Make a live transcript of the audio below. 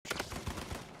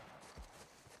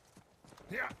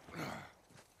Leave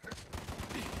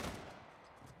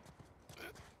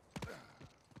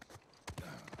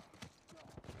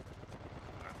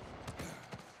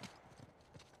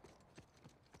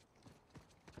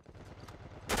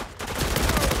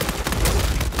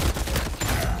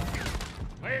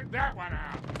that one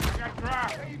out. I got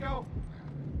dropped. There you go.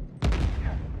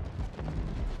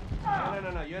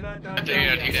 No, you're not done.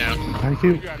 Thank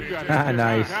you. Ah,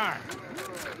 nice.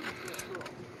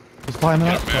 He's climbing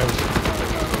up.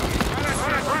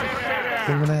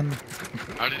 Bring him in.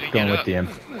 How did he Going get with up? him.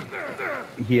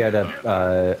 He had a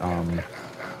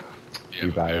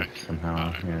revive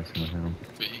somehow. Yeah, somehow.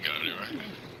 But you got it, right?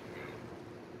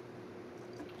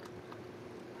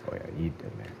 Oh yeah, he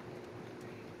did, man.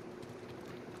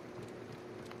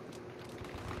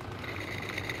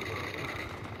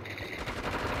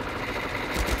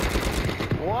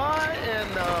 What in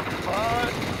the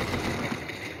fuck?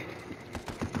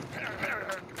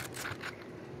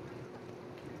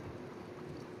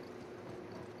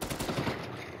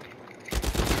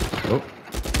 Oh,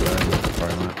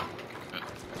 sorry, not.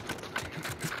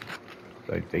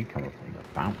 Like they come up from the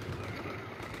fountain.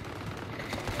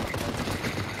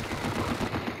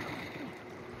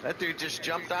 That dude just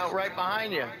jumped out right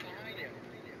behind you.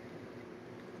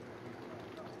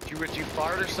 Did you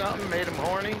fart or something? Made him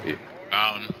horny?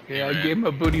 Mountain. Yeah, I gave him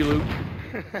a booty loop.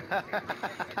 Look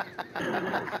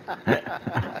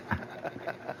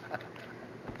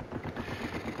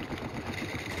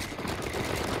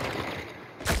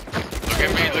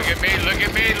at me, look at me, look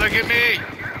at me, look at me!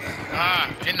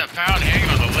 Ah, in the fountain, hanging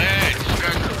on the ledge. You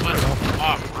guys are flipping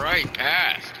off right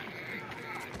past.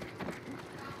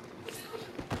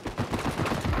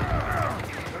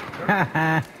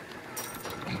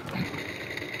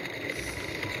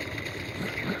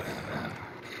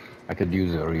 I could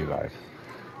use a revive.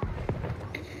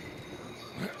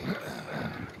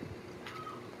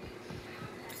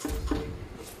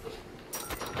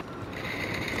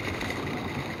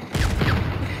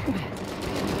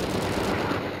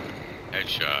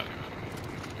 Headshot.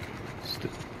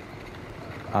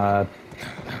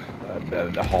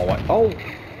 The hallway. Oh!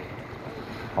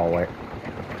 Hallway.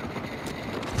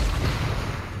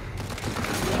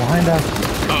 Behind us.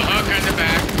 Oh, hook in the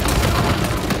back.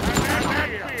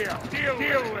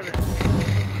 Deal with it.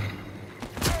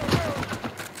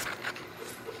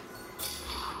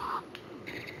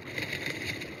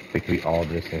 I think we all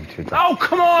just entered the... Oh,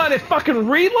 come on! It fucking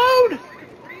reload?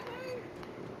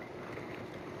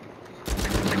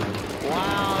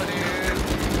 Wow,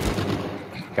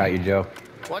 dude. Got you, Joe.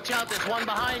 Watch out, there's one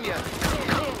behind you.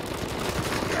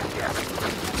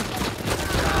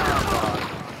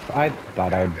 I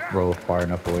thought I'd roll far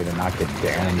enough away to not get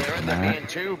damaged There from ended up being that.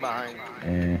 two behind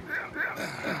you.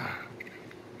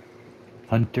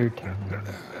 Hunter time.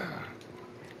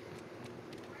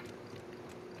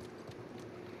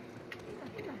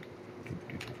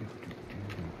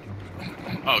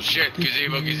 Oh shit,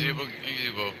 gazebo, gazebo,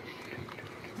 gazebo.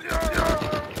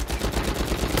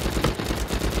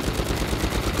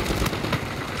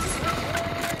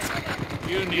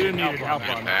 You needed help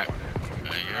on that.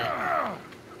 There you go.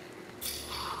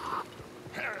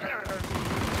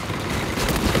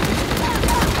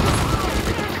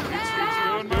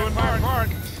 Doing my part.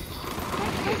 I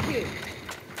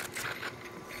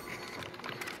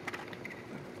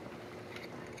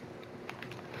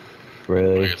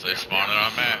Really? guess they spawned it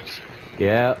on max.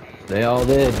 Yeah, they all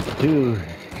did. Two.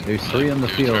 There's three on the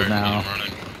Two field turrets now. running.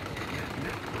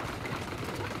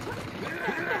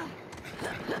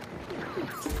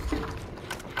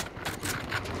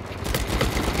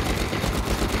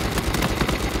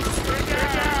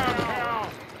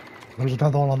 There's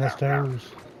another one on the stairs.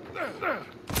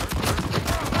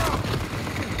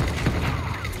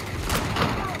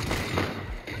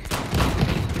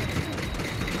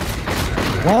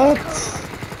 What?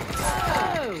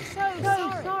 Oh, so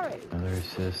sorry. Another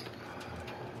assist.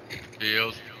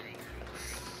 Field.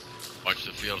 Watch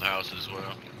the field house as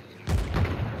well.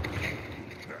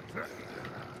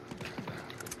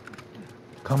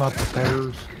 Come up the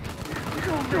stairs.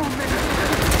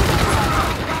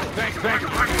 Thanks.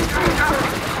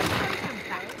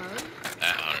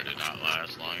 That hunter did not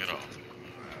last long at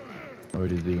all. Or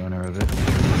did the owner of it?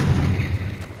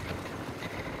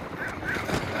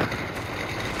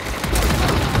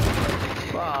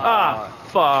 Ah,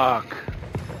 fuck.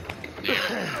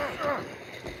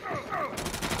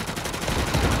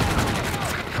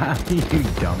 You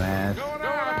dumbass. Going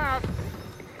out.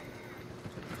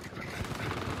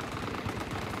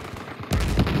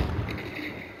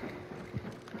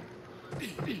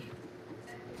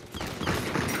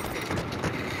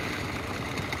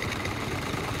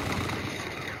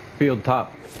 field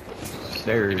top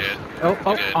stairs. He did. Oh,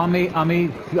 He did. on me,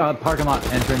 parking lot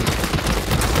entrance.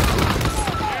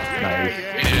 Nice.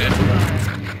 He did.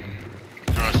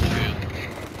 Across the field.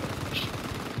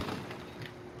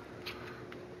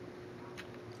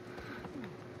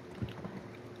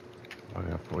 I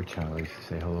got 4 Charlies to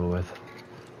say hello with.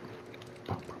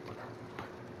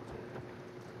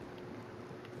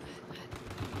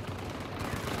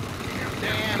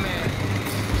 Damn it.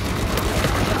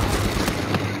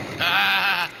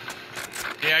 Ah!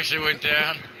 He actually went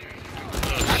down.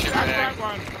 Oh, shit bag.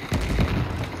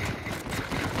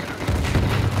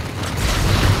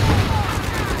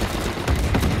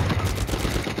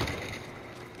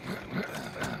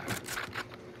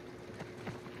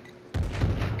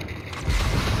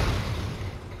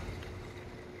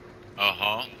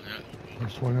 Uh-huh. Yeah. They're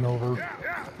swinging over.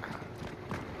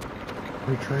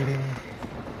 Retreating.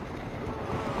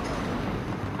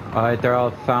 Alright, they're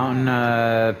all fountain,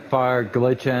 fire,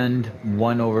 glitch end,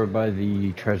 one over by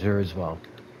the treasure as well.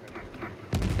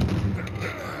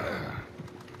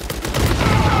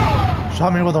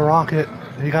 Shot me with a rocket.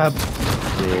 He got.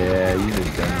 Yeah, you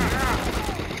just done.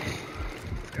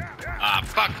 Ah,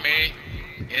 fuck me.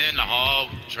 In the hall,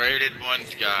 traded one.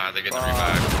 God, they get the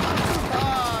revive.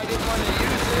 Oh, I didn't want to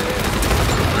use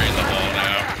We're in the hall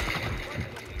now.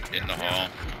 In the hall.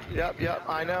 it. Yep,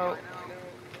 I know.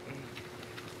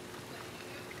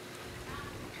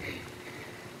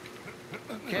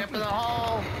 Camp in the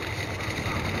hall.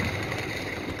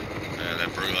 Yeah,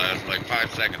 that brew lasts like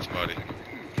 5 seconds, buddy.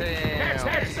 Damn.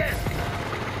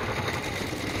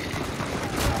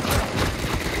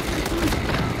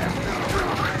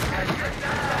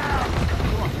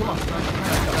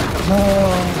 No.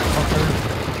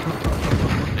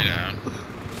 You know.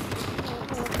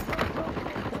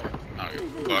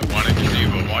 But one at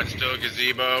gazebo, one still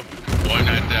gazebo, one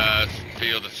at the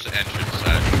field entrance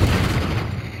side.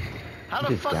 How the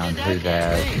Just fuck down did that his get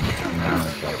ass.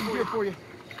 me? No, For you.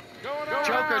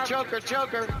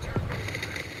 Choker.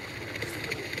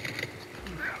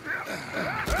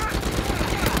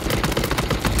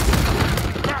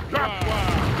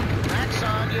 Max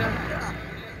on you.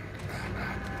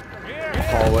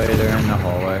 hallway, they're in the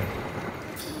hallway.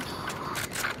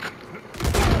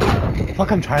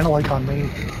 Fucking China like on me.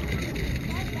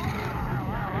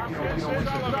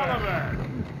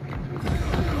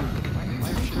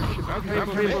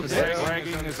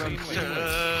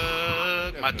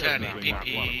 My tiny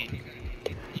PP.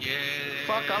 Yeah.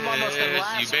 Fuck, I'm almost in you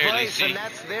last barely place, see. and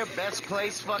that's their best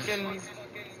place fucking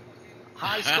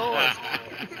high score.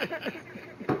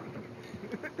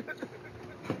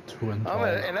 Twin.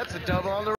 And that's a double on the